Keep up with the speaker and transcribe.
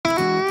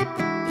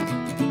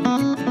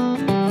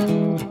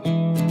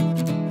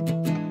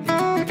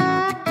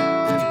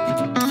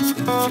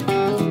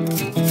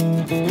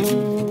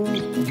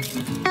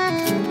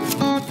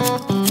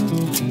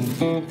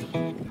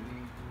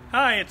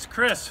Hi, it's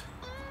Chris.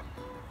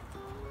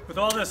 With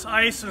all this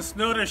ice and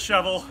snow to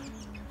shovel,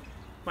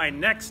 my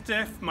neck's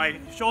stiff, my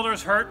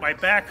shoulders hurt, my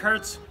back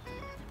hurts,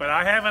 but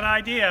I have an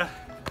idea.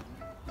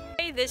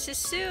 Hey, this is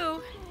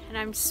Sue, and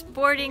I'm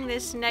sporting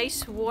this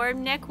nice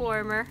warm neck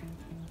warmer.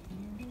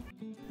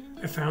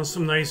 I found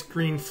some nice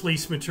green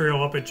fleece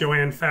material up at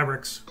Joann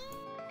Fabrics.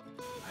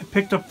 I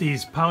picked up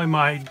these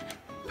polyamide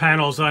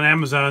panels on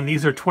Amazon.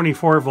 These are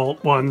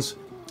 24-volt ones.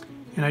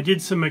 And I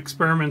did some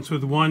experiments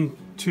with 1,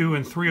 2,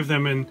 and 3 of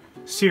them in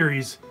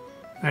series.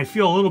 And I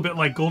feel a little bit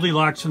like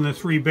Goldilocks and the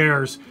Three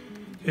Bears.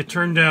 It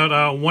turned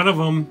out one of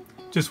them,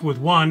 just with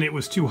 1, it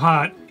was too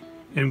hot.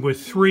 And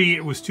with 3,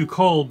 it was too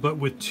cold. But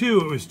with 2,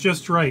 it was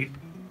just right.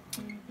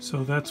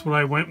 So that's what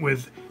I went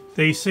with.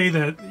 They say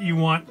that you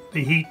want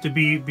the heat to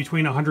be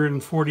between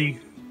 140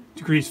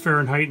 degrees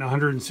Fahrenheit and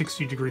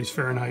 160 degrees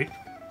Fahrenheit.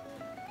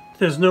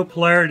 There's no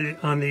polarity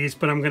on these,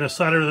 but I'm going to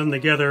solder them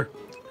together.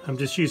 I'm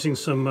just using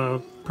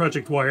some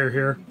project wire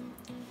here.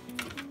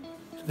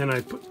 And then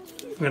I'm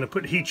going to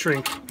put heat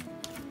shrink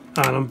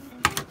on them.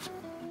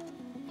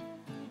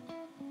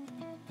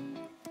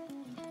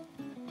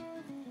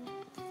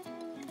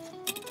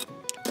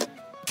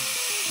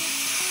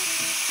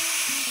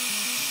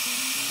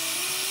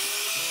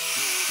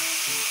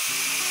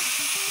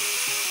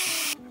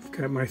 I've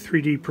got my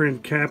 3D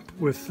printed cap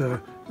with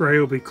a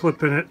RYOBI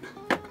clip in it.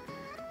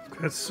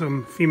 Got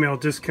some female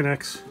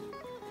disconnects.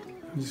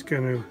 I'm just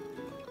going to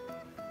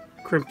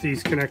crimp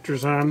these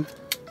connectors on.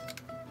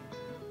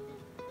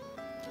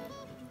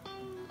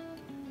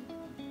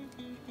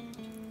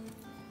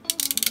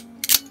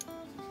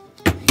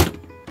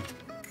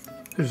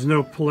 There's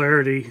no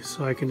polarity,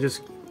 so I can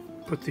just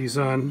put these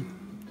on.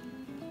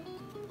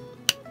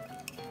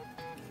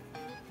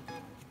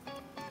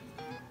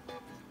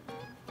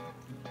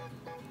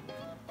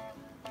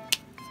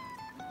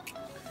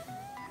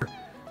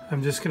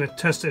 I'm just going to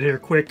test it here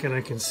quick, and I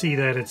can see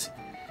that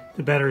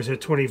the battery's at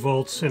 20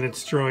 volts and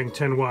it's drawing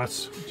 10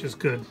 watts, which is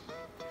good.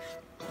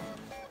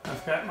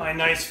 I've got my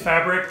nice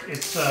fabric.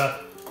 It's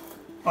off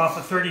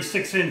a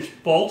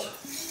 36-inch bolt,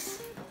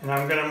 and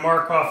I'm going to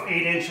mark off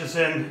 8 inches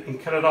in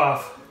and cut it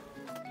off.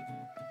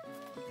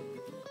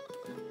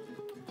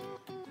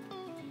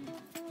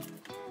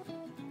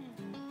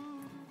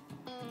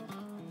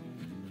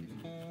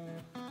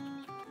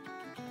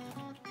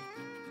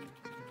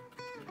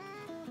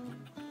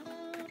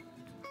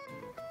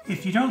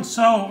 If you don't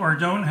sew or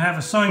don't have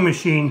a sewing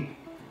machine,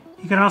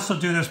 you can also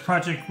do this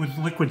project with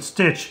liquid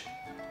stitch.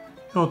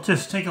 It'll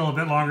just take a little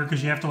bit longer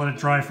because you have to let it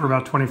dry for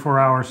about 24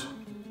 hours.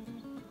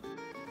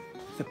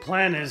 The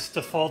plan is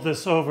to fold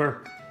this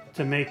over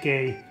to make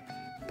a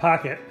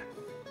pocket.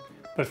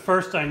 But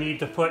first I need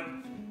to put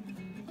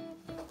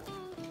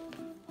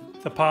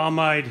the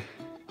polyamide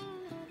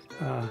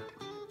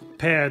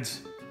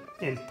pads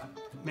and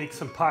make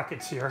some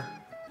pockets here.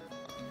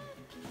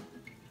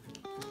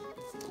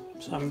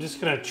 So I'm just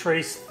going to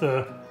trace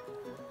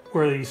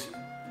where these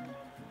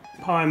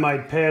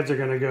polyamide pads are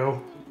going to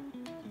go.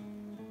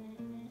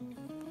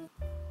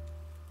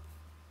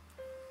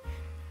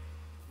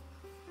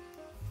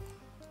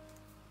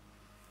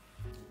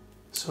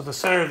 So the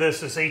center of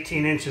this is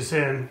 18 inches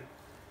in,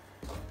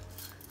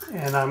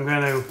 and I'm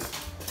going to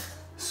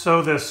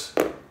sew this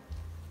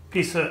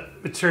piece of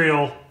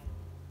material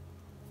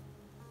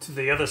to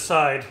the other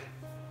side.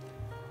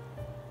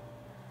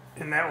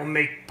 And that will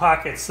make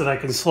pockets that I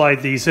can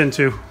slide these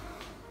into.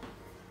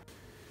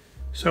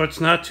 So it's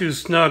not too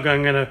snug.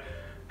 I'm going to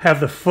have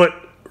the foot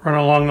run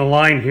along the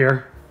line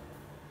here.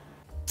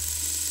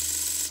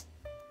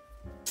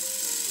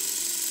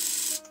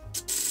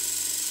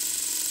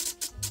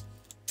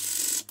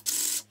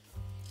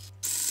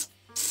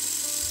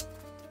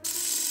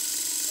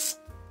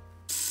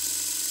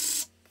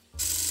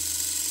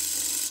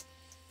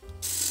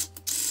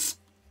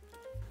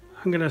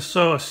 I'm going to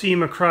sew a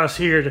seam across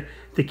here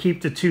to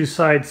keep the two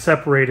sides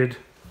separated.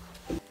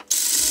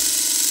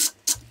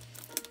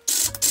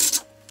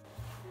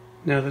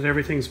 Now that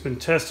everything's been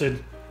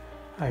tested,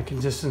 I can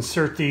just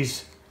insert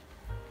these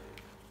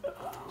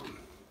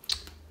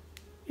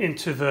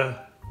into the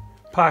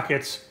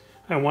pockets.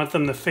 I want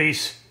them to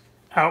face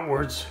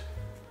outwards.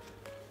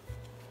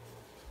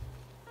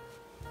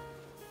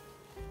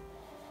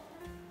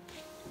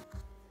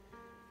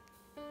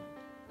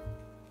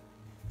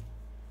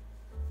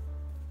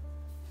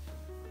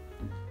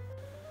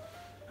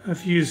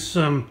 I've used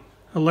some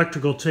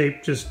electrical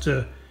tape just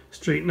to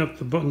straighten up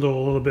the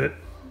bundle a little bit.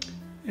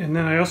 And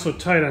then I also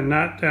tied a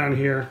knot down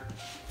here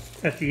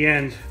at the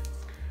end.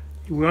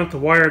 We want the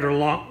wire to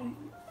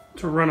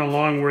run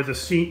along where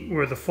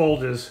the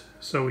fold is,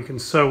 so we can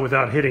sew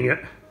without hitting it.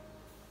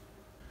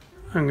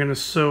 I'm going to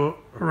sew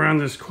around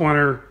this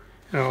corner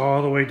and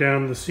all the way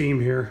down the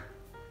seam here.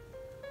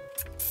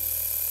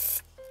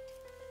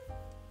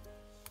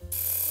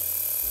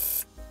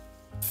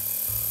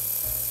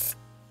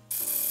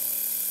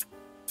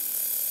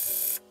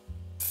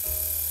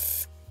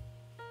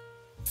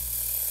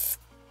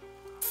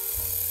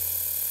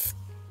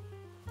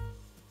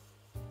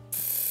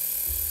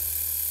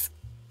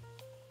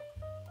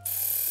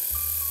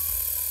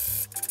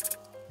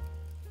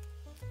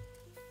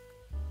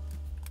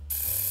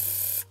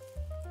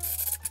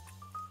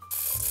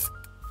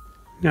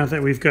 Now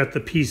that we've got the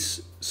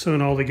piece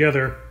sewn all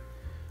together,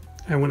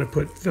 I want to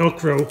put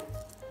Velcro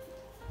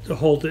to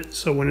hold it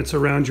so when it's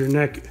around your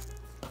neck.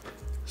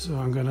 So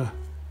I'm going to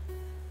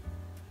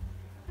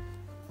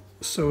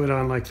sew it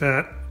on like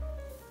that.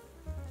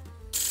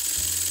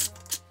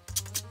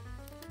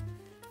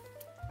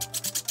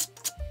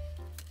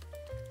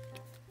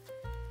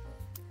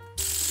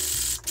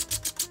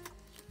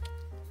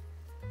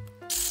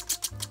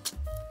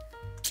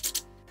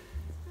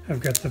 I've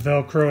got the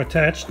Velcro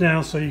attached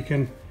now so you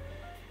can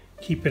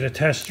keep it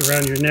attached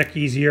around your neck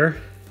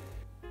easier.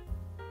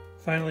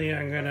 Finally,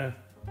 I'm going to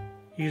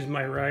use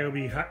my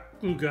RYOBI hot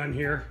glue gun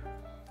here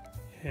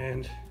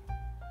and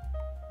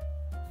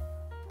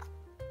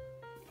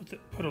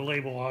put a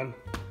label on.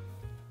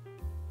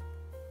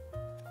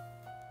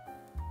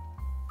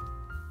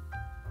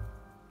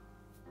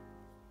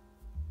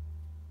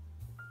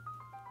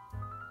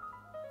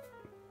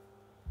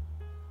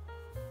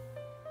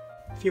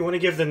 If you want to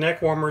give the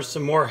neck warmers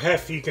some more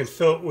heft, you can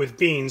fill it with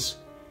beans.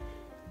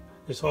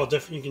 It's all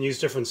different, you can use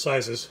different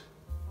sizes.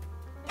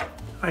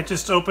 I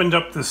just opened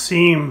up the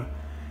seam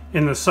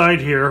in the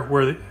side here,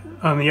 where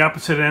on the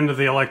opposite end of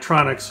the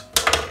electronics.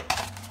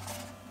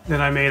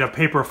 Then I made a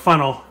paper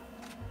funnel,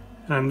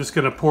 and I'm just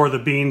going to pour the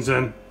beans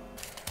in.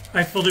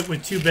 I filled it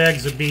with 2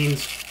 bags of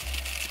beans.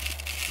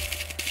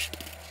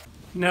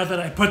 Now that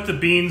I put the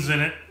beans in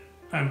it,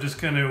 I'm just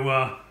going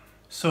to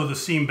sew the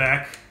seam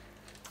back.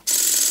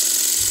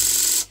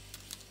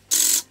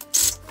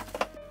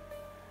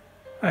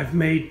 I've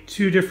made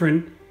 2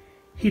 different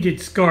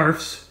heated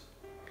scarves.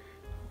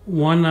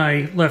 One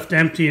I left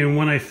empty and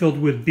one I filled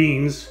with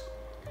beans.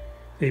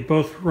 They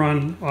both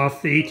run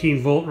off the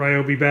 18-volt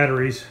RYOBI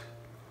batteries.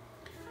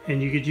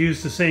 And you could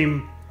use the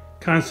same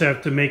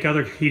concept to make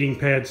other heating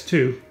pads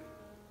too.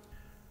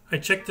 I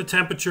checked the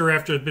temperature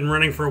after it had been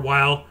running for a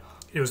while.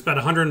 It was about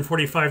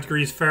 145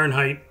 degrees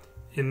Fahrenheit,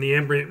 and the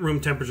ambient room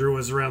temperature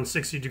was around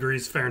 60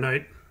 degrees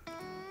Fahrenheit.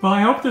 Well,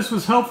 I hope this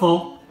was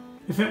helpful.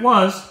 If it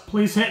was,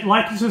 please hit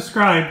like and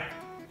subscribe,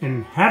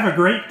 and have a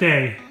great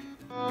day.